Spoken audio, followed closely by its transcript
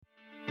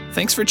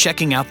Thanks for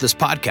checking out this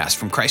podcast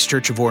from Christ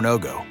Church of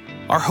Oronogo.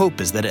 Our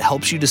hope is that it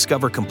helps you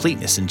discover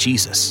completeness in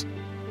Jesus.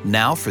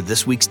 Now for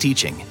this week's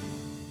teaching.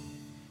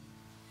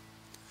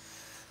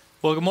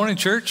 Well, good morning,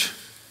 church.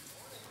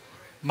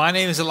 My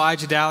name is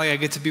Elijah Daly. I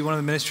get to be one of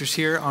the ministers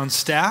here on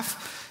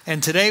staff.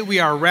 And today we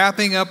are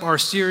wrapping up our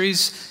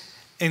series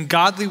in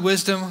Godly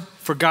Wisdom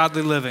for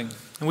Godly Living.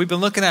 And we've been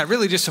looking at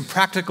really just some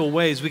practical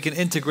ways we can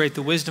integrate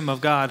the wisdom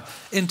of God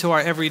into our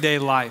everyday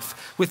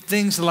life with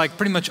things like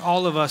pretty much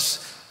all of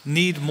us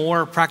need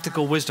more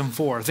practical wisdom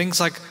for. Things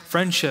like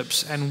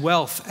friendships and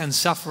wealth and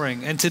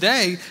suffering. And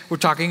today we're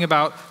talking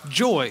about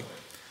joy.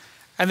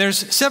 And there's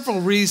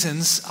several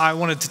reasons I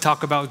wanted to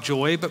talk about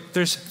joy, but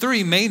there's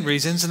three main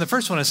reasons. And the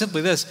first one is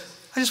simply this.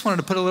 I just wanted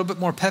to put a little bit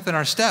more pep in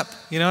our step.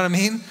 You know what I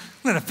mean?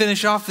 I'm going to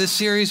finish off this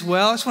series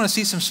well. I just want to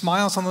see some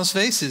smiles on those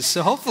faces.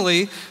 So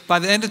hopefully by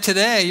the end of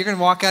today, you're going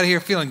to walk out of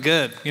here feeling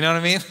good. You know what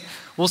I mean?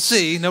 We'll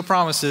see. No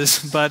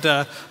promises, but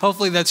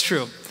hopefully that's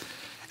true.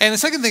 And the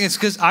second thing is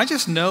because I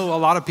just know a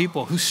lot of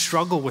people who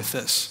struggle with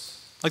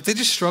this. Like they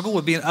just struggle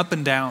with being up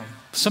and down.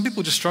 Some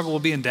people just struggle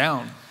with being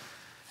down.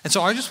 And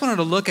so I just wanted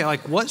to look at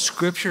like what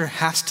Scripture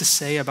has to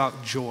say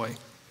about joy.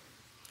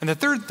 And the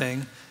third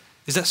thing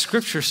is that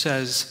Scripture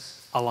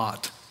says a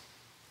lot.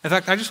 In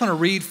fact, I just want to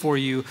read for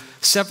you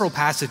several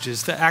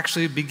passages that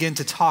actually begin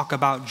to talk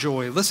about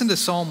joy. Listen to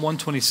Psalm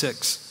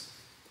 126.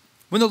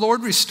 When the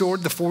Lord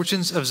restored the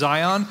fortunes of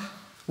Zion,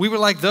 we were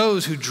like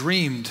those who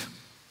dreamed.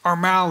 Our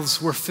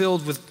mouths were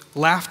filled with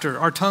laughter,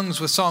 our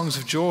tongues with songs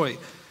of joy.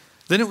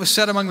 Then it was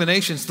said among the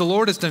nations, the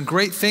Lord has done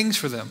great things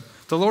for them.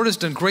 The Lord has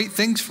done great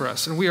things for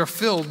us, and we are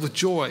filled with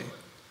joy.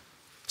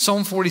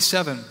 Psalm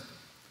 47,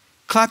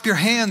 clap your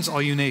hands,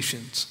 all you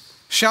nations.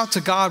 Shout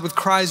to God with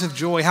cries of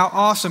joy. How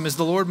awesome is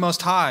the Lord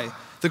Most High,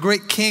 the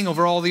great King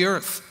over all the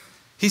earth.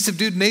 He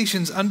subdued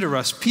nations under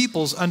us,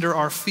 peoples under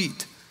our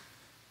feet.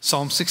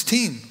 Psalm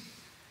 16,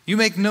 you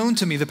make known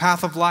to me the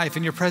path of life.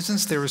 In your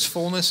presence there is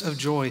fullness of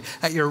joy.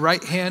 At your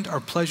right hand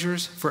are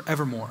pleasures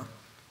forevermore.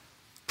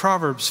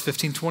 Proverbs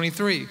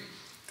 15:23.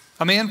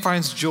 A man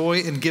finds joy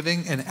in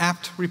giving an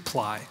apt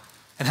reply,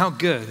 and how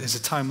good is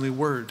a timely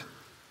word.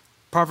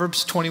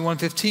 Proverbs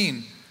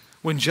 21:15.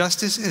 When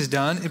justice is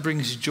done, it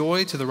brings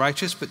joy to the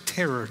righteous, but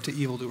terror to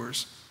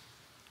evildoers.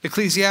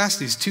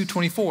 Ecclesiastes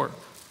 2:24.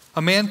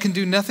 A man can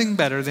do nothing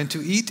better than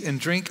to eat and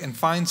drink and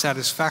find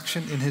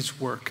satisfaction in his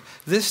work.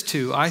 This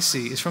too, I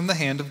see, is from the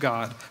hand of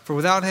God. For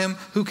without him,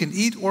 who can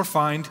eat or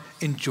find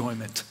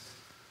enjoyment?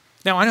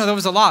 Now, I know that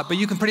was a lot, but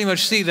you can pretty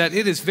much see that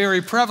it is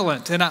very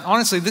prevalent. And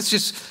honestly, this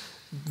just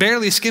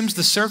barely skims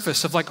the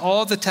surface of like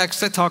all the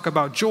texts that talk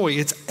about joy.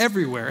 It's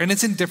everywhere, and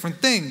it's in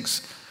different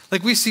things.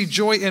 Like we see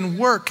joy in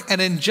work and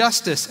in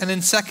justice and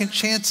in second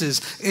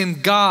chances,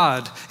 in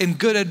God, in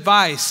good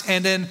advice,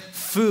 and in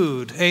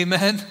food.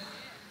 Amen?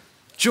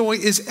 Joy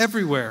is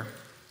everywhere.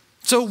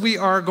 So we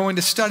are going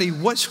to study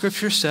what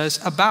Scripture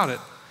says about it.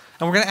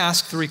 And we're going to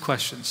ask three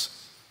questions.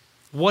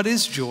 What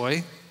is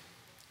joy?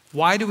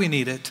 Why do we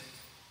need it?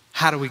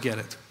 How do we get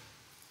it?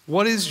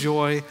 What is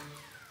joy?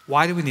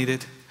 Why do we need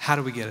it? How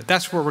do we get it?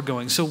 That's where we're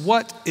going. So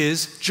what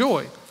is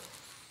joy?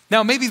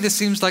 Now, maybe this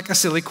seems like a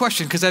silly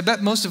question because I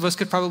bet most of us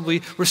could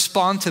probably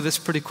respond to this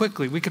pretty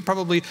quickly. We could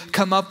probably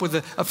come up with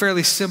a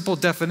fairly simple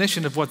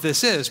definition of what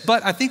this is.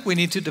 But I think we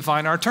need to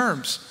define our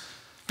terms.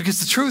 Because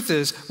the truth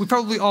is, we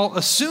probably all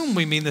assume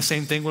we mean the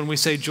same thing when we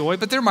say joy,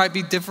 but there might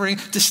be differing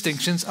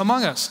distinctions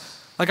among us.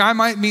 Like I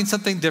might mean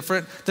something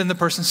different than the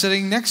person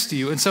sitting next to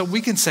you. And so we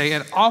can say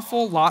an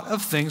awful lot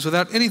of things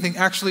without anything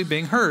actually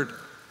being heard.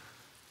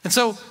 And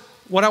so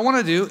what I want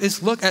to do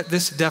is look at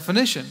this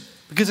definition.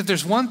 Because if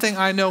there's one thing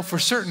I know for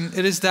certain,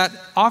 it is that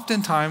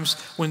oftentimes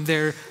when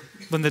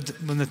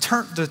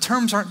the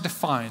terms aren't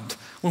defined,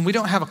 when we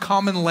don't have a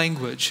common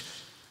language,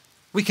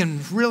 we can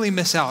really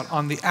miss out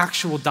on the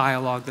actual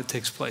dialogue that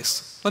takes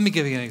place. Let me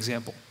give you an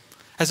example.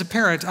 As a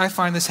parent, I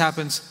find this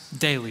happens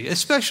daily,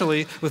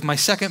 especially with my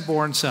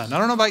second-born son. I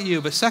don't know about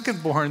you, but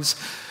second-borns,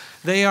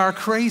 they are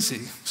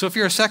crazy. So if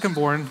you're a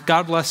second-born,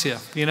 God bless you,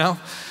 you know?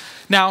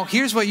 Now,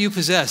 here's what you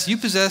possess. You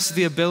possess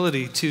the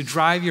ability to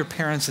drive your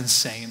parents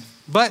insane,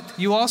 but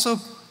you also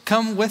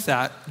come with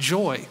that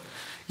joy.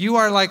 You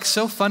are like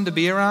so fun to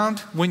be around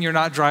when you're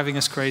not driving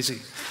us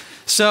crazy.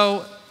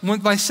 So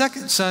with my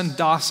second son,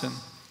 Dawson,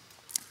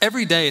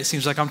 every day it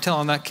seems like I'm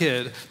telling that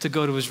kid to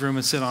go to his room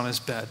and sit on his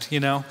bed, you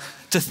know,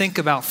 to think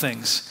about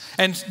things.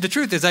 And the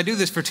truth is I do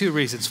this for two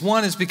reasons.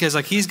 One is because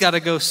like he's got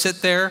to go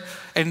sit there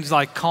and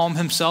like calm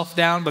himself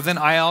down, but then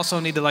I also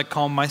need to like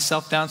calm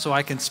myself down so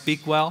I can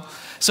speak well.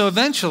 So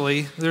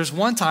eventually there's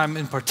one time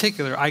in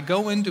particular, I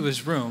go into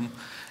his room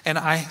and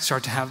I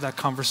start to have that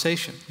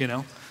conversation, you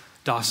know,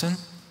 Dawson,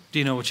 do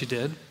you know what you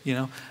did? You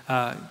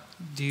know,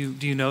 do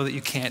you know that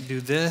you can't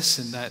do this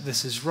and that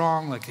this is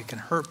wrong, like it can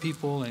hurt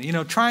people? And, you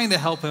know, trying to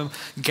help him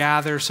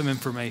gather some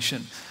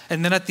information.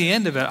 And then at the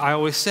end of it, I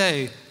always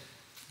say,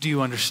 do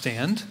you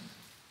understand?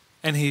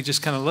 And he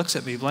just kind of looks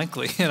at me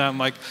blankly. And I'm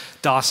like,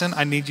 Dawson,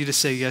 I need you to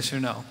say yes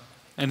or no.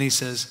 And he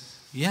says,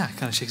 yeah,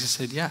 kind of shakes his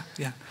head, yeah.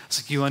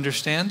 It's like, you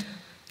understand?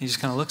 And he just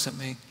kind of looks at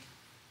me.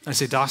 And I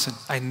say, Dawson,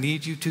 I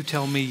need you to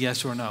tell me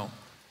yes or no.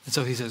 And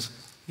so he says,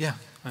 yeah,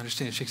 I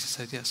understand. He shakes his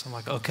head, yes. I'm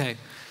like, okay,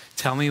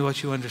 tell me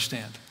what you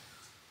understand.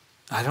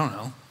 I don't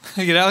know.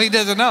 He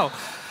doesn't know.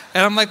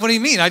 And I'm like, what do you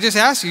mean? I just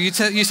asked you. You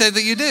said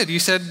that you did. You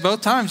said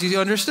both times you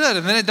understood.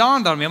 And then it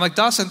dawned on me. I'm like,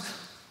 Dawson,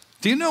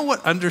 do you know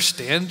what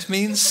understand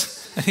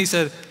means? And he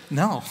said,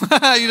 no,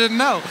 you didn't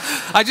know.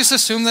 I just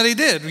assumed that he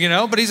did,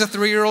 but he's a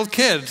 3-year-old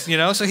kid,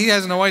 so he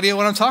has no idea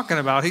what I'm talking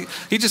about.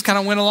 He just kind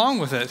of went along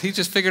with it. He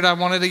just figured I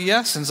wanted a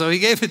yes, and so he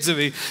gave it to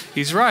me.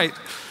 He's right.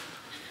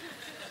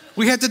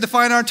 We had to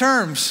define our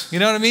terms, you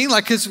know what I mean?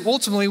 Because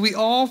ultimately we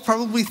all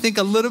probably think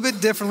a little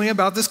bit differently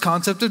about this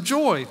concept of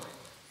joy.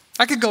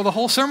 I could go the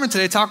whole sermon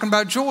today talking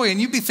about joy,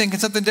 and you'd be thinking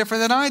something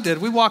different than I did.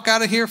 We walk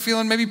out of here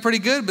feeling maybe pretty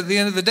good, but at the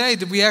end of the day,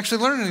 did we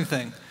actually learn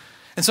anything?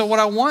 And so what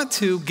I want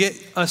to get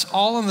us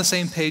all on the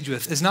same page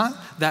with is not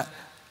that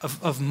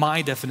of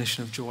my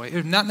definition of joy,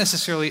 or not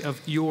necessarily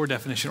of your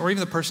definition, or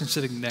even the person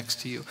sitting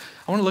next to you.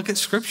 I want to look at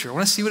Scripture. I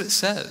want to see what it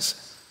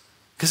says,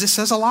 because it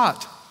says a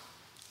lot.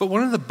 But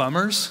one of the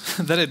bummers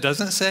that it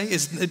doesn't say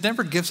is it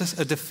never gives us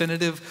a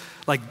definitive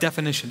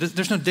definition.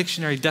 There's no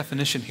dictionary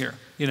definition here,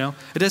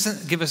 It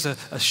doesn't give us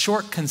a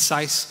short,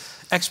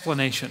 concise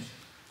explanation.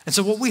 And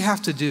so what we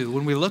have to do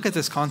when we look at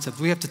this concept,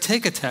 we have to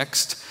take a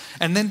text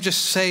and then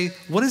just say,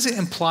 what is it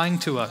implying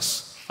to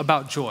us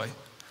about joy?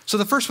 So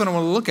the first one I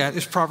want to look at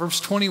is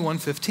Proverbs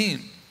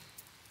 21:15.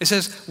 It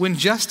says, when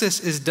justice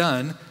is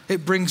done,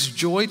 it brings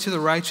joy to the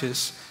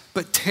righteous,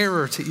 but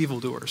terror to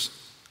evildoers.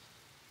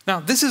 Now,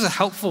 this is a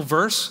helpful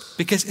verse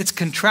because it's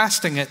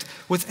contrasting it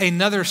with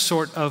another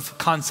sort of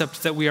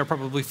concept that we are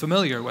probably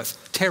familiar with,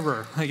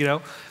 terror,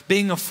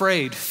 being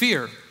afraid,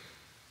 fear.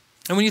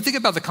 And when you think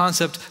about the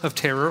concept of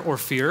terror or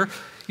fear,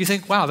 you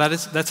think, wow,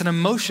 that's an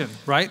emotion,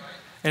 right?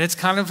 And it's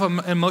kind of an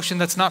emotion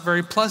that's not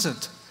very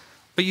pleasant.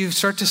 But you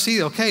start to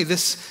see, okay,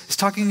 this is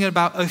talking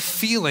about a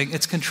feeling.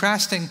 It's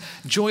contrasting,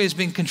 joy is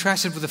being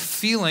contrasted with a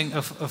feeling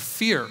of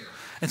fear.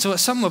 And so at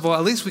some level,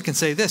 at least we can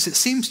say this, it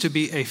seems to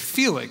be a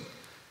feeling.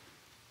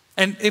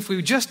 And if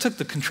we just took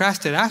the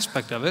contrasted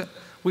aspect of it,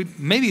 we'd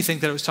maybe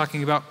think that it was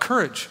talking about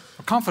courage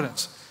or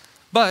confidence.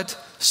 But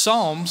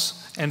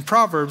Psalms and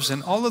Proverbs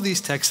and all of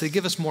these texts, they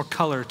give us more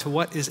color to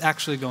what is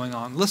actually going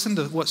on. Listen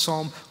to what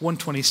Psalm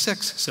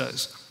 126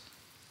 says.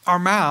 Our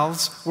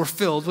mouths were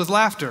filled with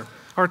laughter,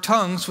 our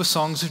tongues with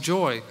songs of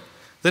joy.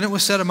 Then it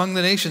was said among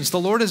the nations, the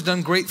Lord has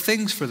done great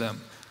things for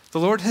them. The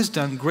Lord has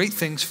done great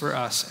things for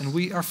us, and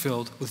we are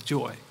filled with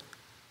joy.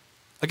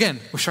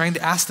 Again, we're trying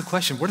to ask the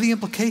question, what are the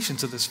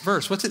implications of this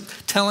verse? What's it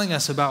telling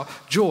us about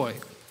joy?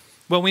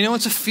 Well, we know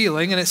it's a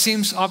feeling, and it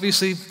seems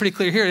obviously pretty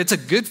clear here. It's a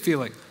good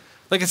feeling.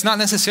 It's not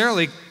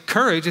necessarily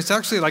courage. It's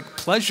actually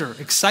pleasure,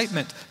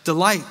 excitement,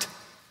 delight,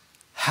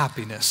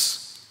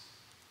 happiness.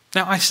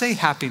 Now, I say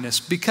happiness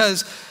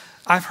because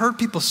I've heard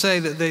people say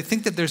that they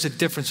think that there's a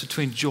difference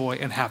between joy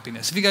and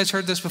happiness. Have you guys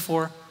heard this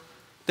before?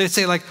 They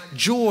say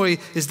joy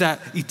is that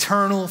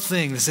eternal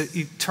thing, this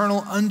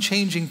eternal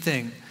unchanging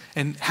thing.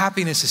 And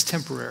happiness is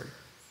temporary.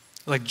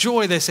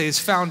 Joy, they say, is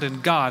found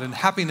in God, and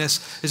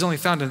happiness is only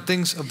found in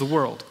things of the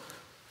world.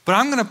 But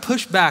I'm going to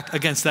push back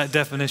against that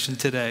definition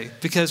today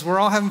because we're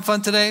all having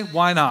fun today.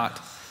 Why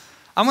not?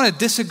 I'm going to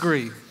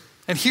disagree.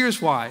 And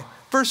here's why.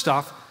 First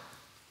off,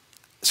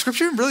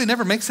 Scripture really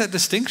never makes that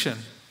distinction.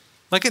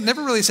 It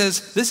never really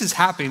says this is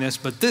happiness,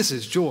 but this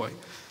is joy.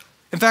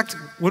 In fact,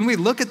 when we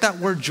look at that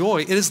word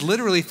joy, it is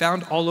literally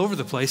found all over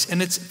the place,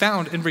 and it's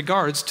found in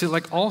regards to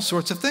all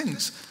sorts of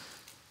things.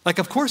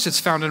 Of course, it's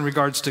found in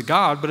regards to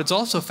God, but it's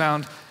also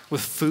found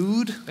with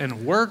food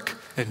and work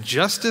and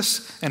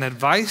justice and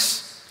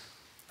advice.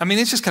 I mean,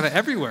 it's just kind of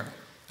everywhere.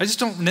 I just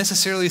don't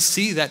necessarily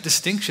see that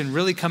distinction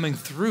really coming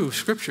through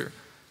Scripture.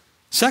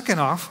 Second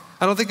off,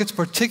 I don't think it's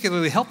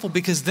particularly helpful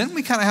because then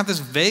we kind of have this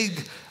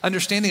vague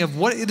understanding of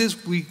what it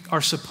is we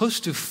are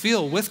supposed to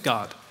feel with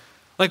God.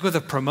 With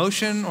a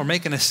promotion or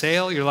making a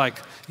sale, you're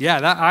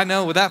yeah, I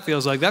know what that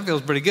feels like. That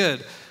feels pretty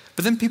good.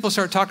 But then people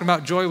start talking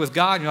about joy with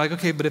God, and you're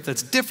okay, but if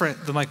that's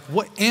different, then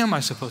what am I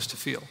supposed to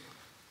feel?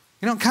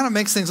 It kind of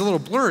makes things a little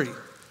blurry.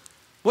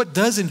 What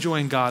does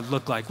enjoying God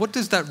look like? What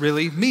does that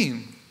really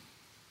mean?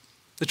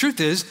 The truth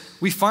is,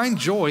 we find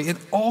joy in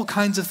all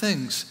kinds of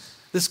things.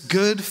 This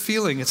good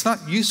feeling, it's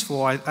not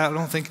useful, I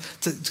don't think,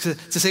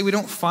 to say we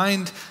don't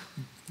find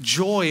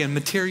joy in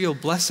material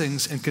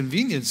blessings and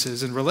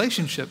conveniences and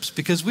relationships,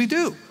 because we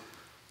do.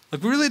 We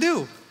really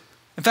do.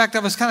 In fact, I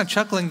was kind of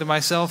chuckling to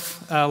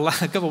myself a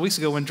couple of weeks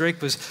ago when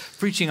Drake was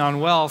preaching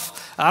on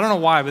wealth. I don't know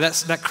why, but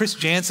that Chris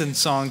Jansen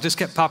song just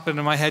kept popping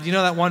into my head. You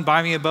know that one,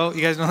 Buy Me a Boat?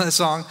 You guys know that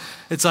song?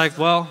 It's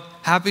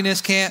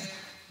happiness can't,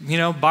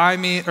 buy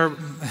me, or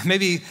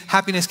maybe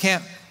happiness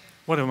can't,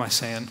 what am I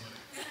saying?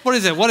 What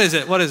is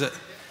it?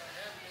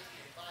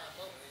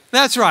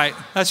 That's right.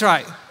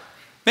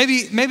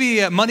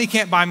 Maybe money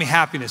can't buy me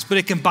happiness, but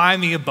it can buy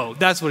me a boat.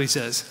 That's what he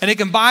says. And it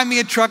can buy me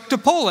a truck to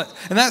pull it.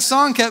 And that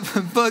song kept,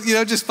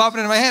 just popping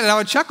into my head, and I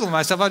would chuckle to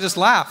myself. I would just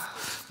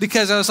laugh.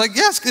 because I was like,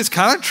 yes, it's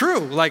kind of true.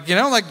 Like,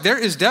 there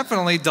is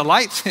definitely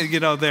delight,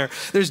 there.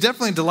 There's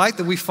definitely delight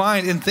that we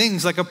find in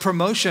things like a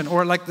promotion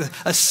or like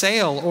a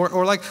sale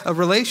or like a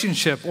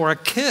relationship or a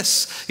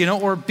kiss,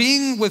 or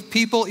being with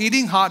people,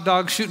 eating hot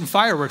dogs, shooting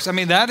fireworks. I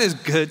mean, that is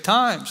good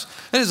times.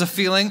 That is a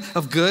feeling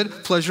of good,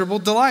 pleasurable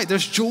delight.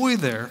 There's joy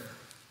there.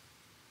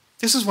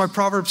 This is why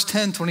Proverbs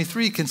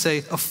 10:23 can say,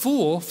 a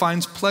fool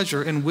finds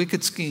pleasure in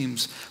wicked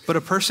schemes, but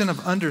a person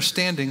of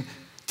understanding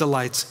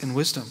delights in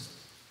wisdom.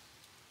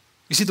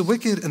 You see, the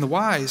wicked and the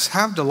wise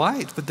have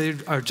delight, but they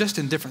are just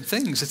in different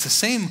things. It's the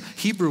same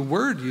Hebrew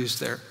word used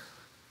there.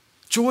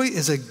 Joy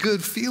is a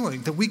good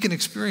feeling that we can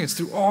experience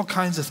through all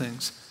kinds of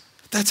things.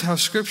 That's how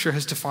Scripture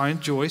has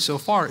defined joy so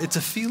far. It's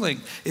a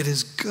feeling. It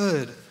is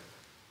good.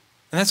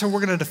 And that's how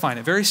we're going to define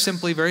it. Very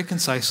simply, very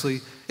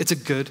concisely, it's a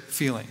good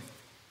feeling.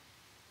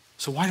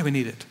 So why do we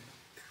need it?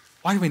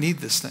 Why do we need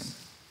this thing?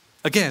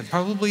 Again,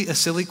 probably a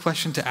silly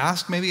question to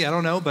ask, maybe, I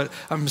don't know, but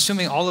I'm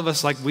assuming all of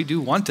us, we do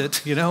want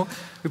it, We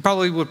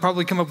would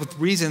probably come up with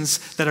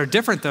reasons that are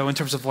different, though, in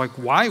terms of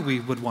why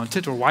we would want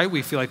it or why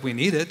we feel like we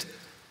need it.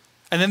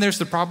 And then there's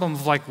the problem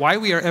of why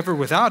we are ever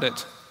without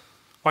it.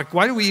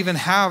 Why do we even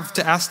have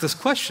to ask this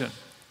question?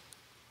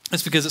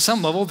 It's because at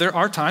some level, there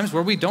are times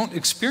where we don't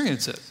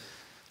experience it,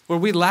 where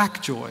we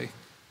lack joy,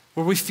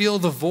 where we feel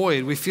the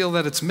void, we feel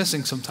that it's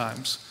missing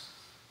sometimes.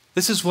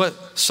 This is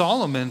what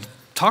Solomon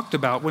talked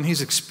about when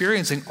he's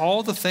experiencing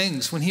all the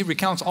things, when he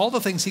recounts all the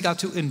things he got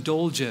to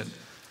indulge in,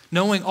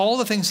 knowing all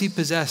the things he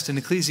possessed in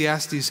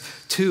Ecclesiastes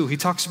 2. He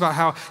talks about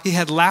how he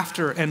had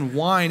laughter and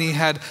wine, he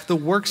had the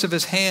works of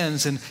his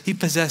hands, and he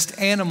possessed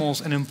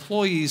animals and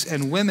employees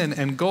and women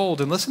and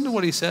gold. And listen to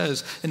what he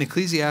says in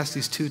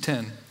Ecclesiastes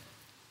 2:10.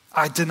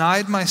 I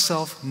denied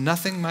myself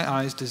nothing my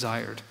eyes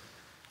desired.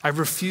 I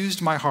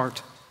refused my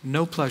heart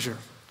no pleasure.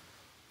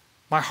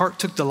 My heart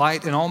took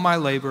delight in all my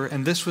labor,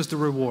 and this was the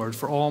reward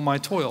for all my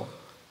toil.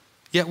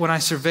 Yet when I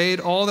surveyed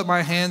all that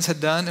my hands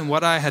had done and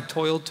what I had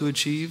toiled to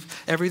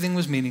achieve, everything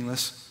was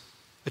meaningless,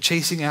 a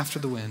chasing after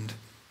the wind.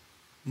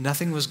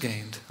 Nothing was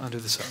gained under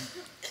the sun.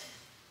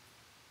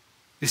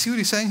 You see what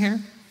he's saying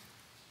here?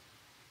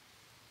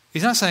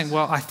 He's not saying,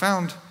 well, I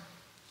found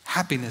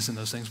happiness in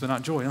those things, but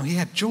not joy. No, he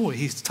had joy.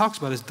 He talks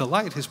about his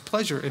delight, his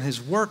pleasure in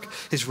his work,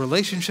 his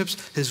relationships,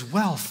 his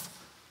wealth.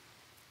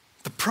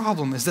 The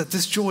problem is that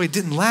this joy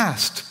didn't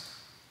last.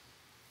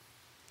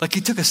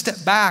 He took a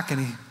step back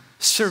and he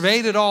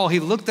surveyed it all, he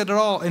looked at it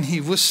all, and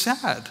he was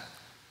sad.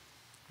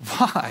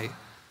 Why?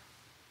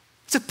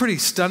 It's a pretty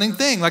stunning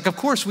thing. Of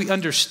course we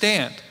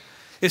understand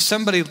if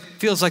somebody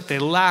feels like they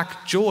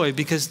lack joy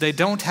because they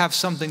don't have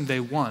something they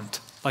want,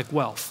 like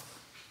wealth.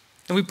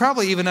 And we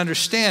probably even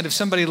understand if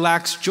somebody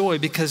lacks joy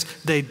because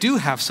they do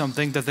have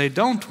something that they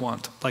don't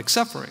want, like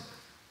suffering.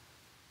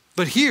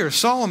 But here,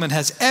 Solomon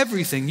has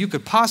everything you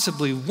could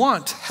possibly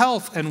want,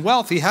 health and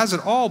wealth. He has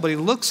it all, but he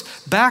looks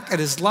back at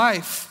his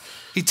life.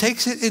 He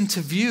takes it into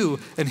view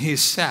and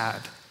he's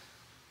sad.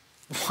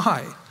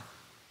 Why?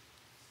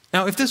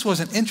 Now, if this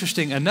wasn't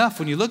interesting enough,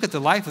 when you look at the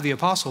life of the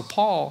Apostle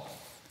Paul,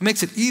 it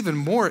makes it even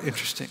more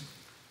interesting.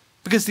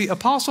 Because the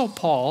Apostle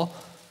Paul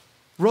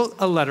wrote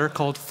a letter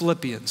called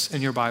Philippians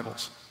in your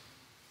Bibles.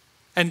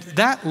 And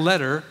that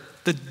letter,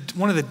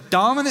 one of the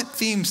dominant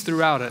themes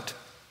throughout it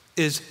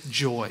is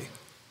joy.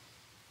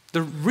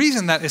 The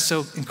reason that is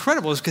so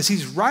incredible is because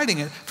he's writing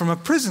it from a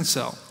prison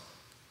cell.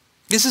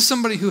 This is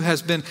somebody who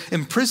has been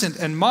imprisoned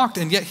and mocked,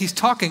 and yet he's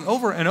talking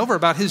over and over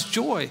about his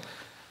joy,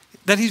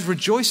 that he's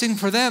rejoicing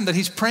for them, that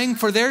he's praying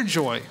for their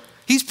joy.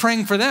 He's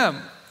praying for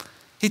them.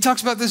 He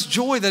talks about this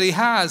joy that he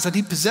has, that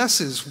he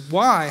possesses.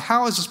 Why?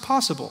 How is this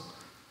possible?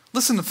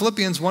 Listen to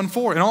Philippians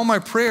 1:4. In all my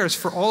prayers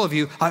for all of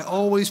you, I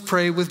always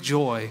pray with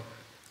joy.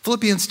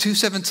 Philippians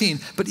 2:17.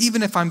 But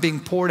even if I'm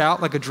being poured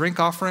out like a drink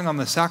offering on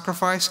the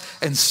sacrifice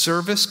and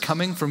service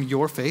coming from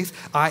your faith,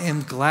 I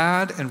am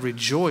glad and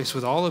rejoice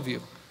with all of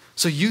you.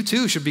 So you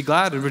too should be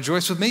glad and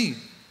rejoice with me.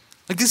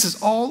 This is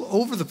all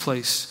over the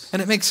place,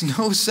 and it makes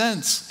no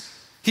sense.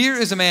 Here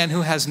is a man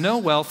who has no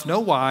wealth, no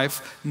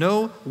wife,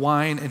 no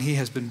wine, and he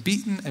has been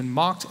beaten and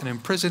mocked and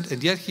imprisoned,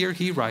 and yet here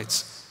he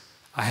writes,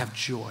 I have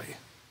joy.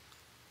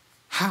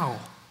 How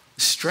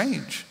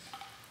strange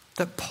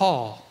that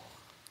Paul,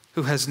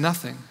 who has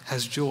nothing,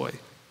 has joy.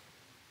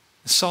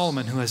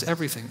 Solomon, who has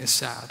everything, is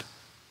sad.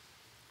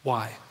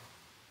 Why?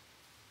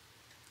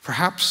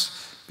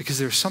 Perhaps because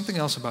there's something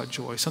else about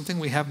joy, something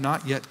we have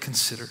not yet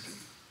considered.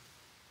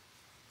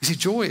 You see,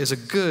 joy is a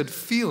good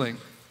feeling.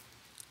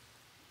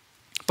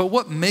 But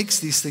what makes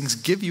these things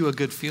give you a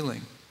good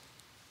feeling?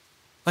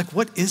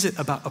 What is it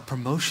about a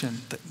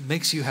promotion that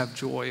makes you have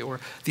joy,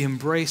 or the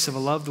embrace of a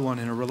loved one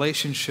in a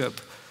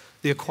relationship,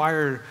 the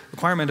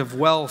requirement of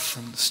wealth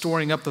and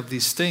storing up of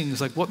these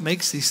things? What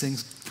makes these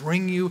things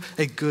bring you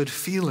a good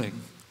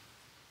feeling?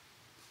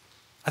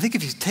 I think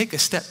if you take a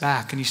step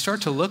back and you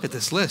start to look at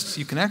this list,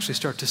 you can actually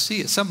start to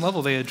see at some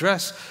level they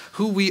address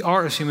who we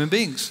are as human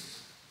beings.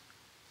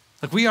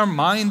 We are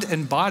mind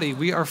and body.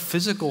 We are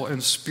physical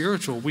and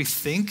spiritual. We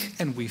think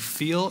and we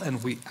feel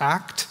and we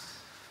act.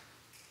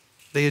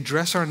 They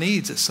address our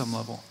needs at some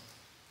level.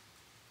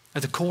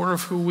 At the core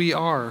of who we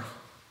are,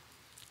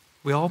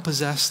 we all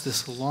possess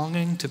this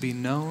longing to be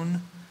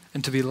known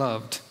and to be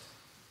loved.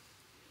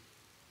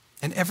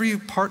 And every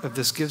part of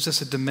this gives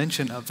us a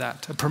dimension of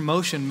that. A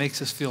promotion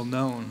makes us feel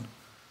known.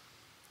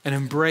 An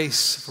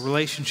embrace, a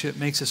relationship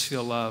makes us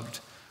feel loved.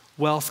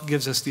 Wealth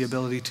gives us the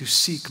ability to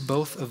seek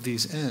both of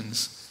these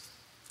ends.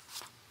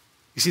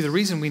 You see, the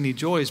reason we need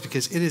joy is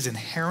because it is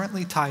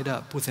inherently tied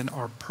up within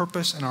our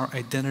purpose and our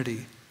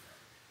identity.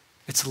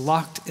 It's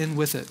locked in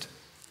with it.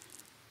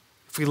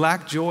 If we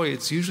lack joy,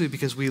 it's usually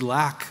because we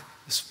lack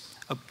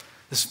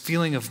this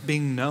feeling of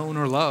being known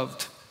or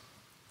loved,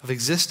 of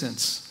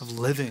existence, of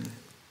living.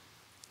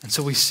 And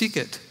so we seek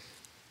it.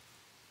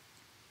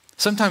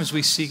 Sometimes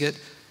we seek it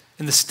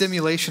in the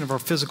stimulation of our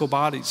physical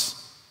bodies.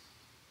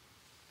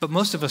 But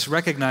most of us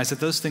recognize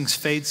that those things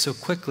fade so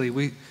quickly,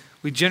 we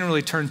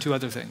generally turn to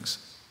other things.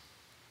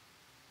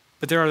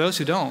 But there are those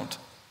who don't.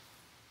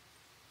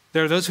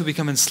 There are those who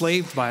become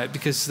enslaved by it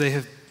because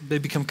they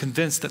become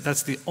convinced that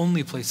that's the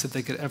only place that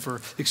they could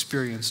ever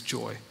experience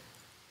joy.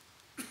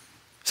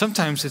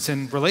 Sometimes it's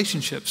in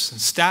relationships and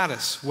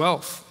status,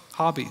 wealth,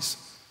 hobbies.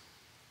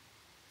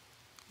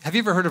 Have you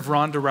ever heard of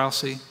Ronda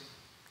Rousey? You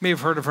may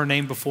have heard of her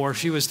name before.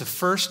 She was the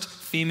first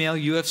female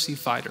UFC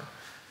fighter.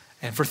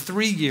 And for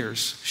 3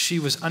 years, she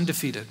was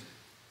undefeated.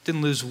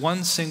 Didn't lose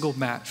one single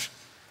match.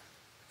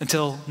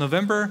 Until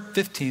November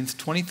 15th,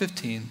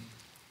 2015,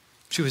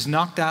 she was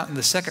knocked out in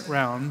the second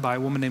round by a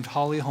woman named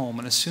Holly Holm.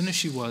 And as soon as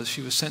she was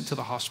sent to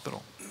the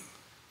hospital.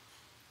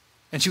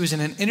 And she was in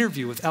an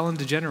interview with Ellen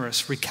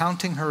DeGeneres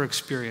recounting her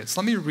experience.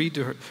 Let me read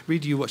to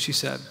you what she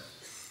said.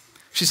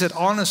 She said,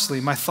 "Honestly,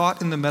 my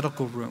thought in the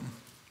medical room,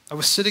 I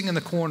was sitting in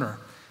the corner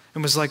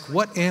and was like,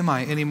 what am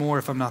I anymore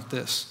if I'm not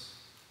this?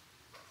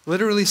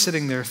 Literally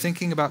sitting there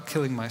thinking about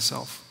killing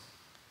myself.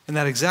 In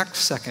that exact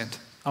second,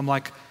 I'm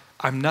like,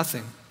 I'm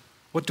nothing.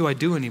 What do I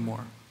do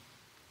anymore?"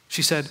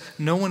 She said,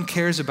 "No one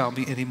cares about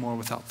me anymore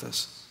without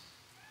this."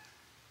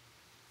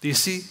 Do you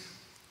see?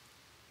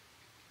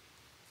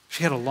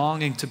 She had a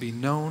longing to be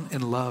known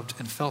and loved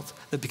and felt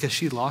that because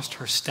she lost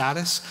her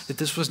status, that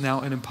this was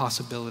now an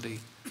impossibility.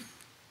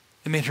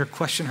 It made her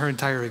question her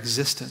entire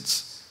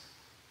existence.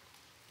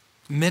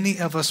 Many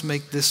of us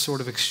make this sort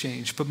of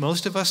exchange, but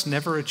most of us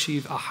never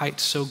achieve a height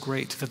so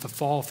great that the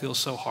fall feels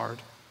so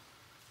hard.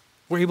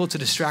 We're able to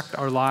distract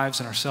our lives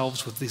and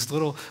ourselves with these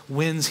little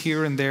wins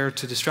here and there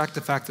to distract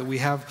the fact that we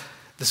have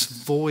this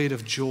void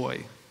of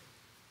joy,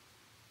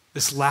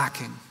 this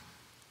lacking.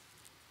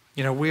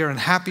 You know, we are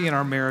unhappy in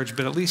our marriage,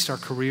 but at least our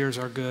careers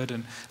are good,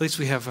 and at least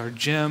we have our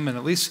gym, and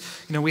at least,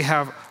 we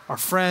have our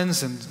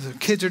friends, and the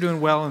kids are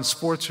doing well in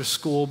sports or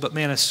school. But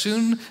man, as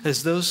soon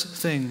as those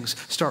things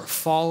start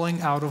falling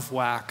out of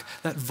whack,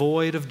 that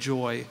void of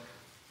joy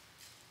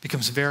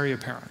becomes very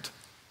apparent,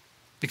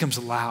 becomes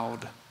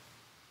loud.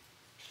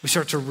 We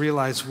start to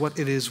realize what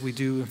it is we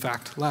do, in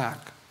fact,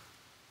 lack.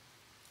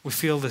 We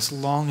feel this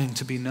longing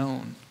to be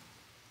known,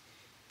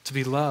 to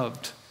be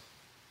loved,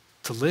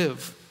 to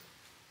live.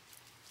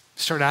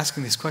 Start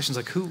asking these questions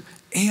like, who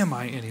am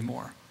I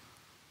anymore?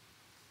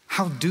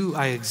 How do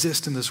I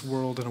exist in this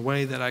world in a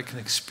way that I can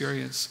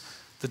experience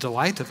the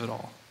delight of it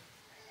all?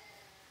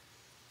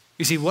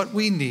 You see, what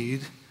we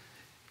need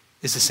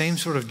is the same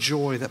sort of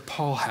joy that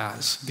Paul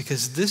has,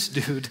 because this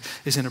dude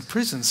is in a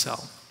prison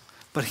cell,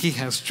 but he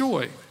has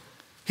joy.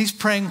 He's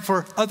praying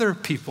for other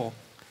people.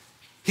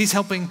 He's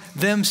helping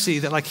them see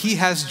that like he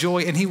has joy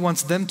and he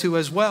wants them to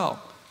as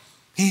well.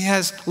 He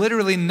has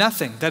literally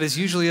nothing that is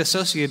usually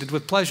associated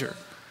with pleasure.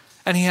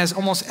 And he has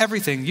almost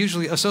everything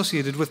usually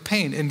associated with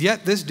pain. And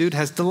yet this dude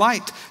has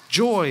delight,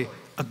 joy,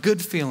 a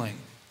good feeling.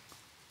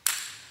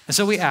 And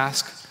so we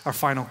ask our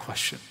final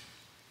question.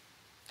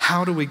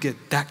 How do we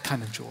get that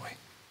kind of joy?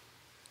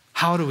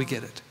 How do we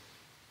get it?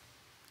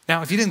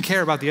 Now, if you didn't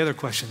care about the other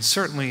questions,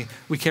 certainly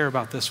we care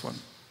about this one.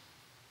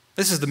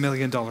 This is the $1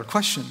 million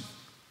question.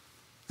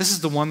 This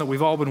is the one that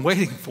we've all been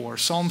waiting for.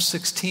 Psalm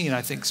 16,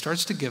 I think,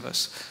 starts to give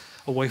us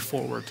a way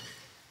forward.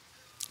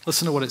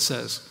 Listen to what it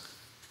says.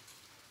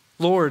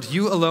 "Lord,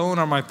 you alone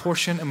are my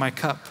portion and my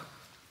cup.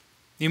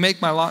 You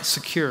make my lot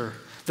secure.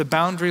 The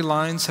boundary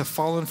lines have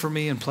fallen for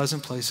me in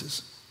pleasant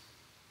places.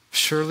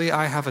 Surely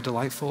I have a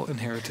delightful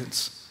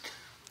inheritance.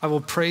 I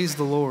will praise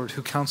the Lord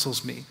who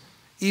counsels me.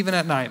 Even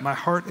at night, my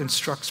heart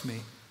instructs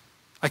me.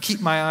 I keep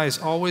my eyes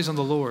always on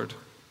the Lord.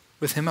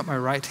 With him at my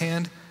right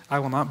hand, I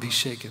will not be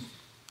shaken.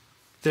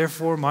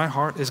 Therefore, my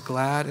heart is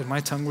glad and my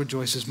tongue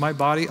rejoices. My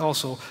body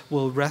also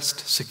will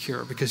rest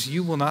secure, because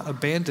you will not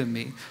abandon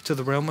me to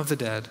the realm of the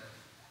dead,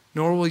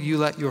 nor will you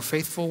let your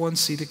faithful one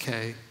see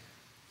decay.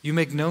 You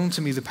make known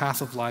to me the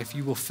path of life.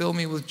 You will fill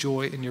me with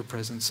joy in your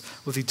presence,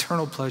 with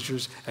eternal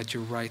pleasures at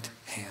your right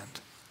hand."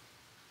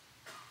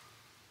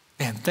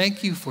 And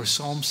thank you for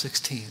Psalm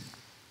 16,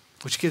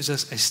 which gives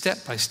us a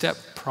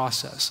step-by-step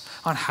process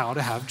on how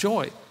to have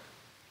joy.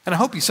 And I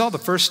hope you saw the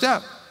first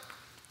step.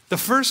 The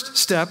first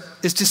step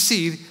is to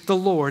see the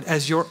Lord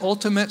as your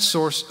ultimate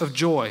source of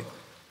joy.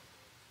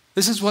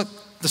 This is what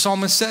the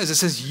psalmist says. It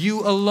says, "You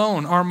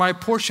alone are my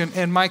portion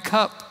and my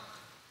cup."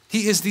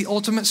 He is the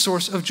ultimate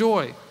source of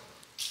joy.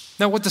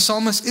 Now, what the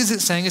psalmist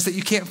isn't saying is that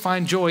you can't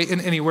find joy in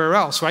anywhere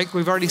else, right?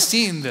 We've already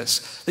seen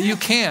this, that you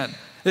can,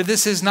 that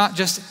this is not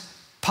just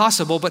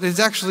possible, but it's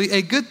actually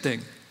a good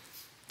thing.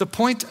 The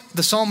point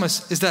the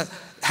psalmist is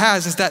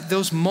that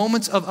those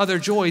moments of other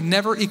joy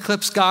never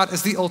eclipse God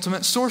as the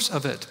ultimate source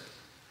of it.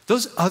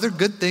 Those other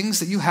good things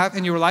that you have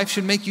in your life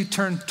should make you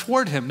turn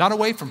toward him, not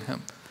away from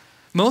him.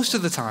 Most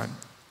of the time,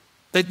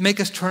 they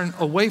make us turn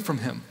away from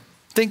him,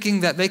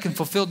 thinking that they can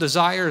fulfill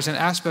desires and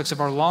aspects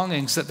of our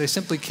longings that they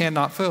simply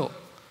cannot fill.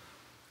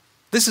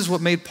 This is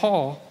what made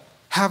Paul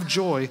have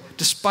joy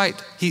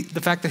despite the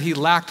fact that he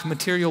lacked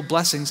material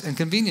blessings and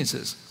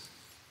conveniences.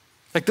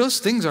 Like, those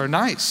things are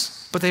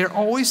nice, but they are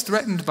always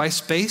threatened by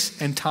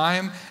space and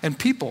time and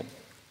people.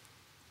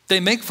 They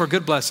make for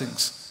good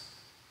blessings.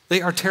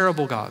 They are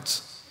terrible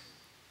gods.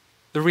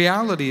 The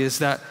reality is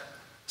that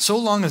so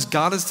long as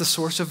God is the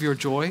source of your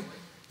joy,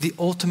 the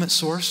ultimate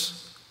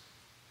source,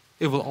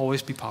 it will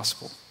always be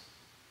possible.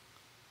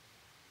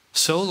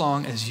 So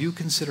long as you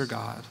consider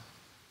God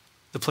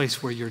the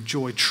place where your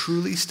joy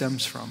truly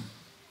stems from,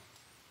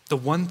 the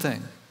one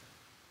thing,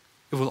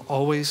 it will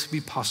always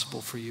be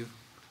possible for you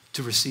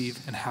to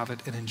receive and have it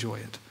and enjoy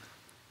it.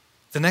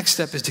 The next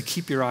step is to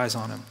keep your eyes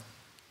on him.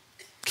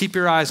 Keep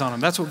your eyes on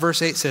him. That's what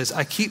verse 8 says.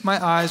 I keep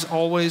my eyes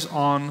always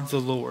on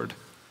the Lord.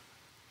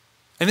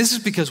 And this is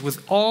because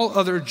with all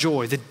other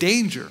joy, the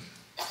danger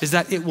is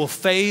that it will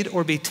fade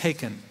or be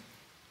taken.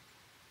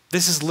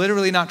 This is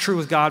literally not true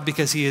with God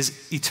because he is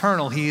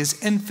eternal, he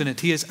is infinite,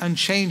 he is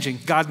unchanging.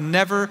 God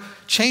never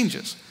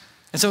changes.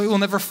 And so it will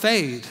never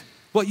fade.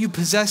 What you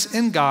possess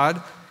in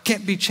God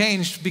can't be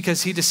changed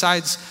because he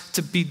decides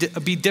to be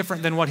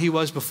different than what he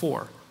was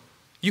before.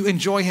 You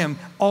enjoy him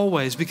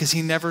always because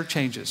he never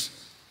changes.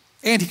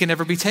 And he can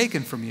never be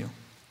taken from you.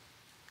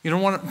 You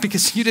don't want it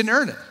because you didn't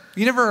earn it.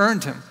 You never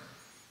earned him.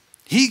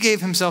 He gave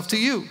himself to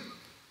you.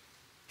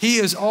 He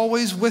is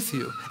always with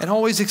you and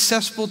always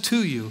accessible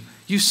to you.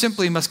 You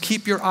simply must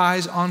keep your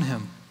eyes on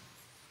him,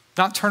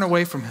 not turn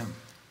away from him.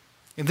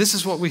 And this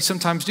is what we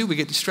sometimes do. We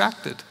get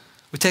distracted.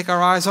 We take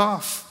our eyes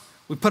off.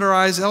 We put our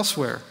eyes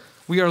elsewhere.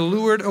 We are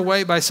lured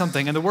away by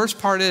something. And the worst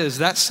part is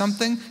that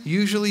something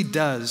usually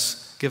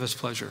does give us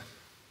pleasure.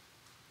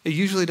 It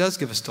usually does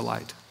give us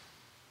delight.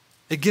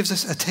 It gives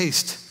us a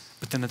taste,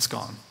 but then it's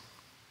gone.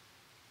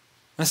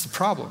 That's the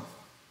problem.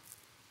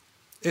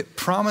 It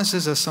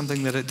promises us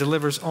something that it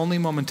delivers only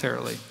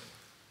momentarily.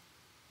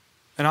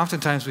 And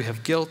oftentimes we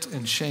have guilt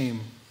and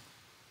shame.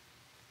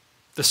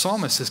 The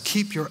psalmist says,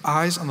 keep your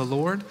eyes on the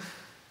Lord,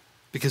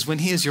 because when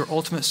he is your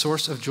ultimate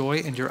source of joy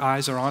and your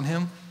eyes are on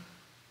him,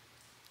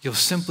 you'll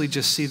simply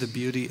just see the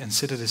beauty and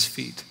sit at his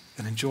feet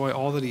and enjoy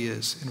all that he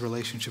is in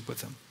relationship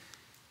with him.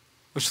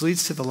 Which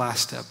leads to the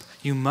last step.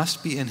 You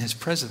must be in his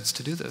presence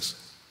to do this.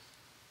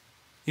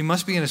 You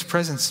must be in his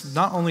presence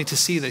not only to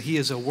see that he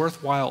is a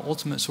worthwhile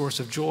ultimate source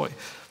of joy,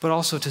 but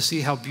also to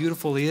see how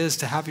beautiful he is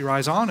to have your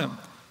eyes on him.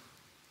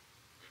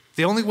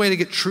 The only way to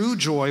get true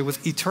joy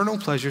with eternal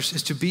pleasures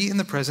is to be in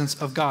the presence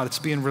of God. It's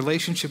to be in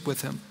relationship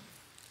with him.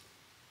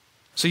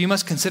 So you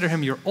must consider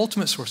him your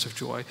ultimate source of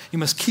joy. You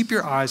must keep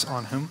your eyes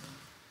on him,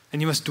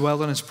 and you must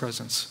dwell in his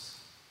presence.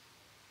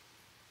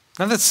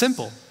 Now that's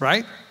simple,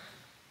 right?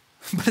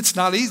 But it's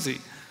not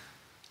easy.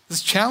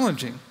 It's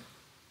challenging.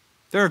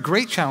 There are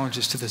great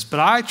challenges to this,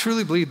 but I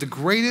truly believe the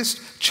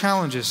greatest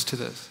challenges to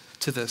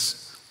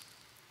this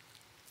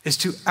is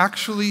to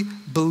actually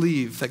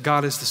believe that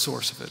God is the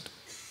source of it.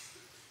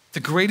 The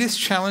greatest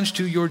challenge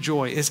to your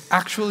joy is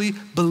actually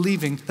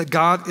believing that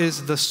God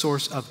is the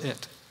source of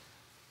it.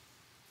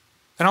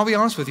 And I'll be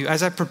honest with you,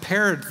 as I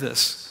prepared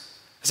this,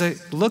 as I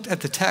looked at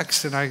the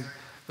text and I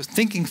was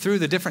thinking through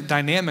the different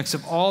dynamics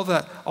of all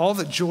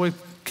that joy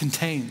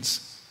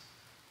contains,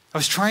 I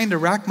was trying to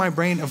rack my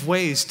brain of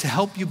ways to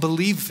help you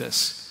believe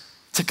this,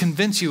 to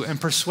convince you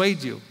and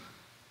persuade you.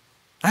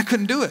 And I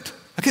couldn't do it.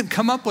 I couldn't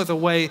come up with a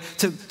way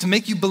to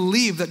make you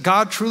believe that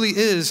God truly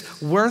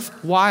is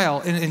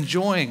worthwhile in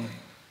enjoying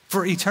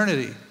for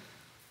eternity.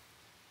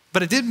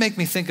 But it did make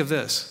me think of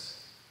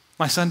this.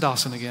 My son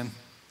Dawson again.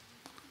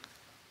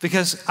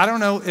 Because I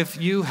don't know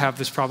if you have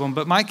this problem,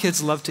 but my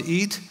kids love to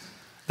eat.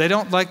 They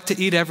don't like to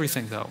eat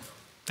everything though.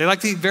 They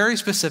like to eat very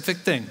specific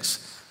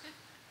things.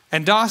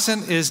 And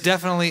Dawson is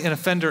definitely an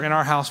offender in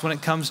our house when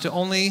it comes to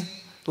only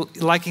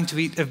liking to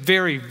eat a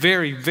very,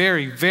 very,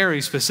 very,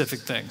 very specific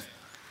thing.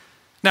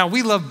 Now,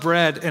 we love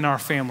bread in our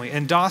family,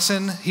 and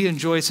Dawson, he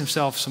enjoys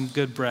himself some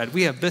good bread.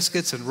 We have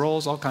biscuits and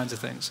rolls, all kinds of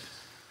things.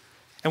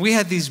 And we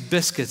had these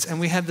biscuits, and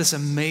we had this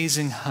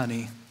amazing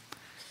honey.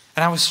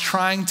 And I was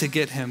trying to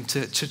get him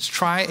to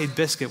try a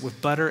biscuit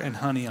with butter and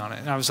honey on it.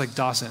 And I was like,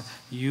 Dawson,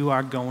 you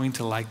are going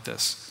to like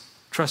this.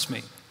 Trust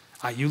me.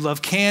 You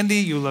love candy,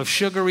 you love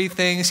sugary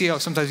things.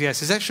 Sometimes he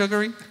asks, is that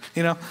sugary?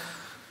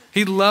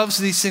 He loves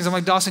these things. I'm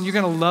like, Dawson, you're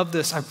going to love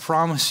this. I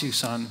promise you,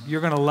 son. You're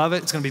going to love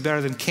it. It's going to be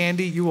better than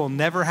candy. You will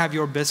never have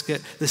your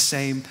biscuit the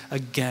same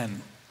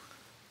again.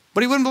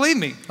 But he wouldn't believe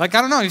me. I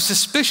don't know. He's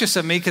suspicious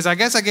of me because I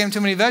guess I gave him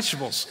too many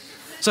vegetables.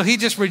 So he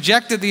just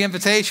rejected the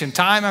invitation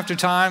time after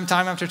time,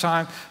 time after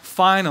time.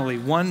 Finally,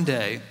 one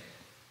day,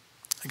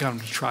 I got him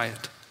to try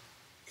it.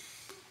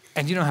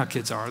 And you know how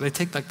kids are. They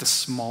take like the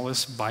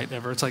smallest bite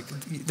ever. It's like,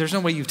 there's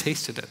no way you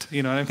tasted it.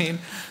 You know what I mean?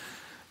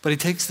 But he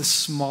takes the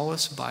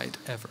smallest bite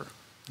ever.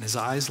 And his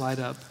eyes light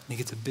up, and he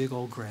gets a big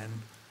old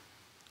grin.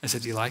 I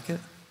said, do you like it?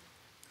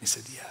 He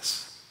said,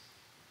 yes.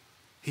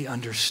 He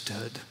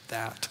understood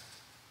that.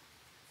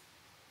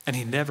 And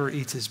he never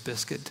eats his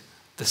biscuit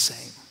the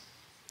same,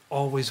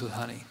 always with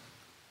honey.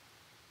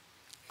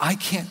 I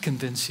can't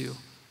convince you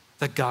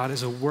that God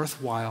is a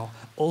worthwhile,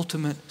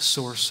 ultimate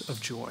source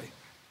of joy.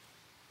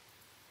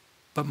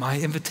 But my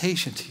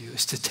invitation to you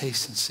is to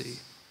taste and see.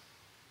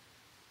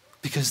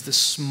 Because the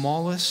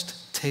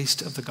smallest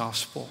taste of the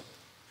gospel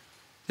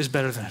is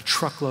better than a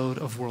truckload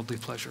of worldly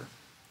pleasure,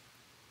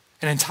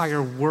 an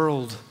entire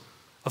world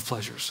of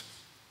pleasures.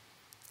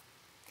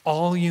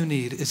 All you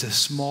need is a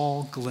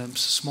small glimpse,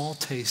 small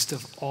taste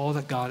of all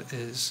that God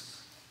is.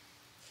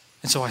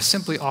 And so I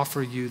simply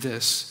offer you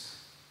this,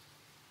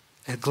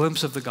 a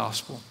glimpse of the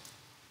gospel,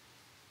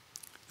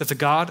 that the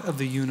God of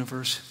the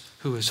universe,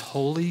 who is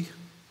holy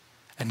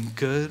and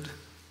good,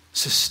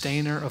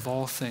 sustainer of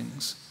all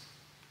things,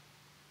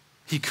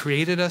 he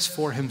created us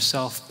for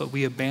himself, but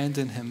we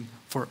abandoned him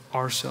for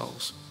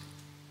ourselves.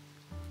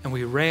 And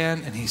we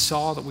ran, and he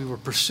saw that we were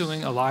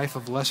pursuing a life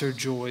of lesser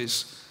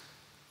joys.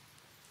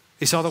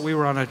 He saw that we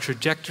were on a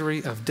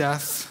trajectory of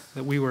death,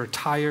 that we were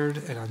tired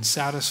and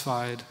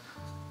unsatisfied.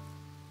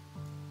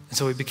 And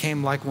so he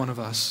became like one of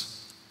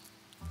us.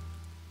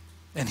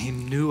 And he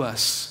knew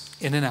us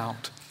in and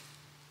out,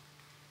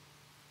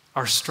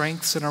 our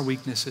strengths and our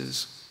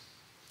weaknesses,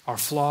 our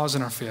flaws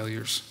and our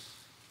failures.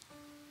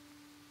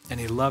 And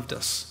he loved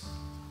us.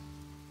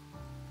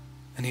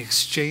 And he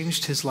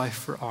exchanged his life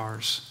for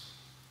ours.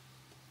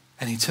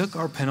 And he took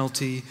our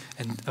penalty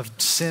of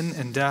sin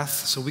and death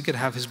so we could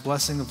have his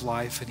blessing of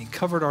life. And he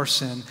covered our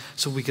sin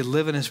so we could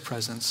live in his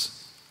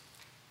presence.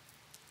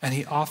 And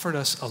he offered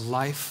us a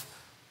life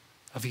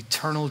of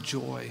eternal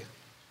joy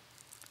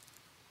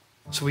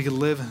so we could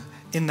live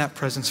in that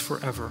presence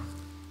forever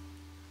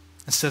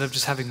instead of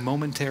just having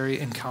momentary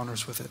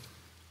encounters with it.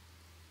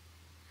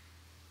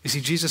 You see,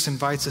 Jesus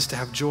invites us to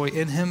have joy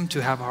in him,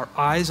 to have our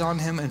eyes on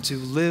him, and to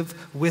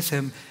live with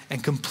him in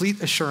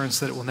complete assurance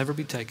that it will never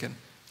be taken.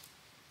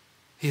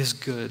 He is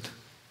good.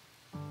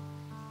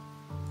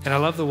 And I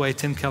love the way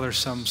Tim Keller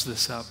sums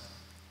this up.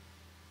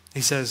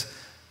 He says,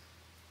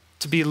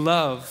 to be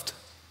loved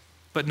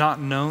but not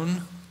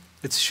known,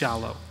 it's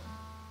shallow.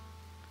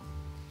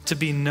 To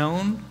be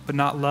known but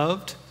not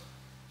loved,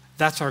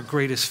 that's our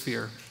greatest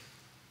fear.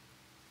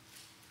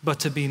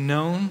 But to be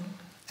known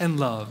and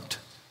loved,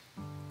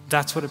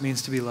 that's what it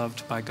means to be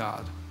loved by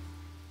God.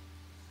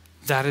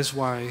 That is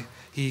why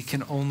he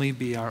can only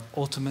be our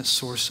ultimate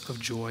source of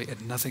joy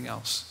and nothing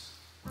else.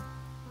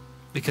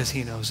 Because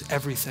he knows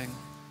everything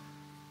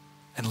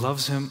and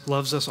loves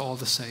us all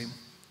the same.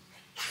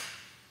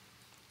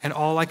 And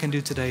all I can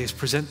do today is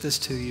present this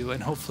to you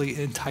and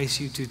hopefully entice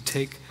you to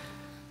take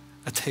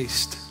a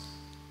taste,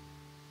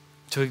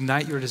 to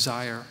ignite your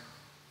desire.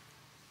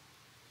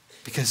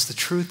 Because the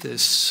truth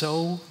is,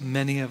 so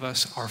many of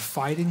us are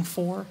fighting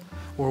for,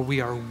 or we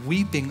are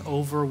weeping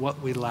over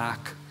what we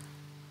lack.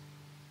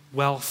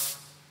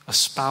 Wealth, a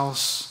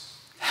spouse,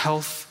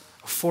 health,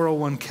 a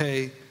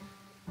 401k,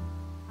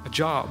 a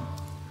job.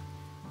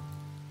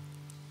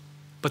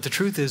 But the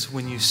truth is,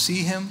 when you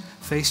see him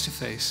face to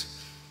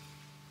face,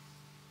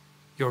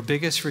 your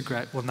biggest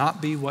regret will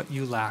not be what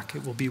you lack,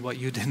 it will be what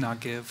you did not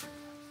give.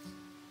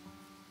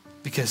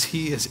 Because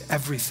he is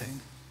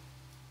everything.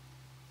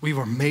 We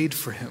were made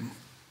for him.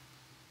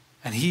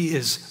 And he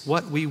is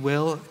what we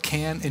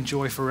can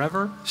enjoy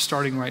forever,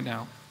 starting right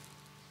now.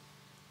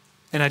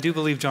 And I do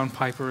believe John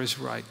Piper is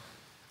right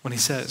when he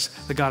says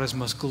that God is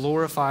most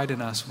glorified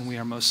in us when we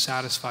are most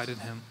satisfied in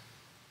him.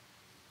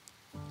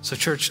 So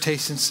church,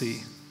 taste and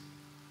see.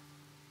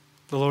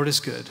 The Lord is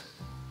good.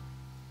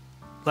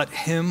 Let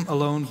him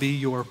alone be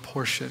your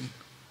portion.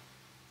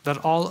 Let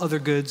all other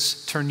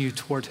goods turn you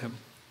toward him.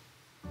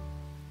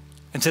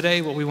 And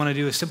today what we want to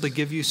do is simply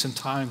give you some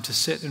time to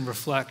sit and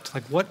reflect.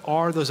 Like, what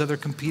are those other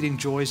competing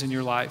joys in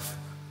your life?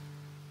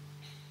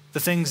 The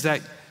things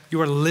that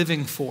you are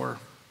living for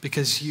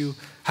because you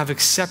have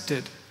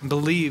accepted and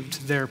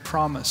believed their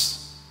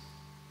promise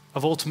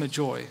of ultimate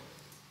joy.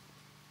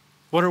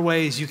 What are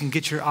ways you can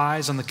get your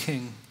eyes on the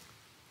King,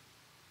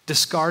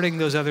 discarding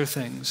those other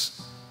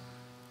things,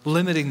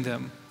 limiting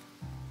them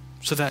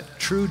so that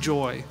true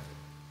joy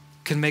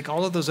can make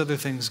all of those other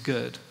things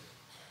good,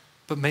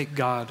 but make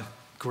God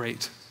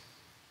great.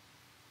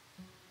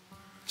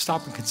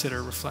 Stop and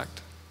consider,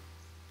 reflect.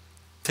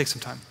 Take some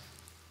time.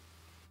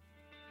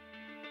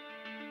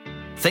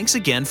 Thanks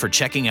again for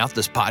checking out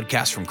this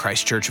podcast from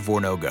Christ Church of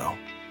Oronogo.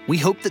 We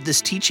hope that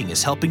this teaching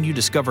is helping you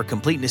discover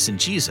completeness in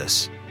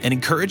Jesus and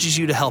encourages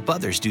you to help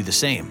others do the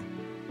same.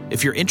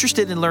 If you're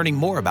interested in learning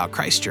more about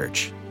Christ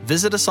Church,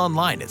 visit us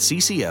online at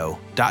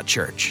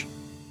cco.church.